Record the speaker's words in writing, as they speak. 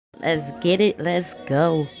Let's get it. Let's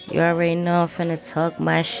go. You already know I'm finna talk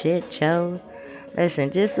my shit, yo.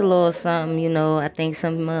 Listen, just a little something, I think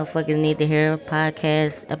some motherfuckers need to hear.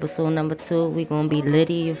 Podcast episode number 2. We gonna be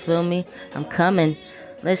litty, you feel me? I'm coming.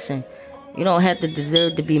 Listen, you don't have to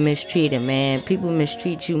deserve to be mistreated, man. People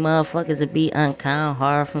mistreat you, motherfuckers will be unkind,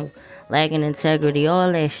 harmful, lacking integrity,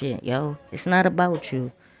 all that shit, yo. It's not about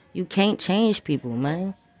you. You can't change people,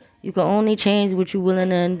 man. You can only change what you're willing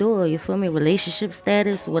to endure. You feel me? Relationship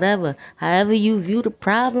status, whatever. However you view the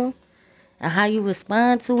problem and how you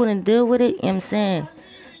respond to it and deal with it, you know what I'm saying?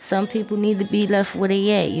 Some people need to be left where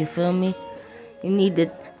they at, you feel me? You need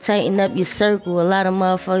to tighten up your circle. A lot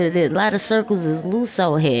of circles is loose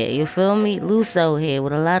out here, you feel me? Loose out here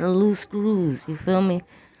with a lot of loose screws, you feel me?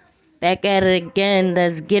 Back at it again.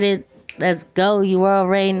 Let's get it. Let's go. You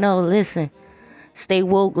already know. Listen. Stay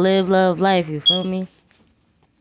woke, live, love life, you feel me?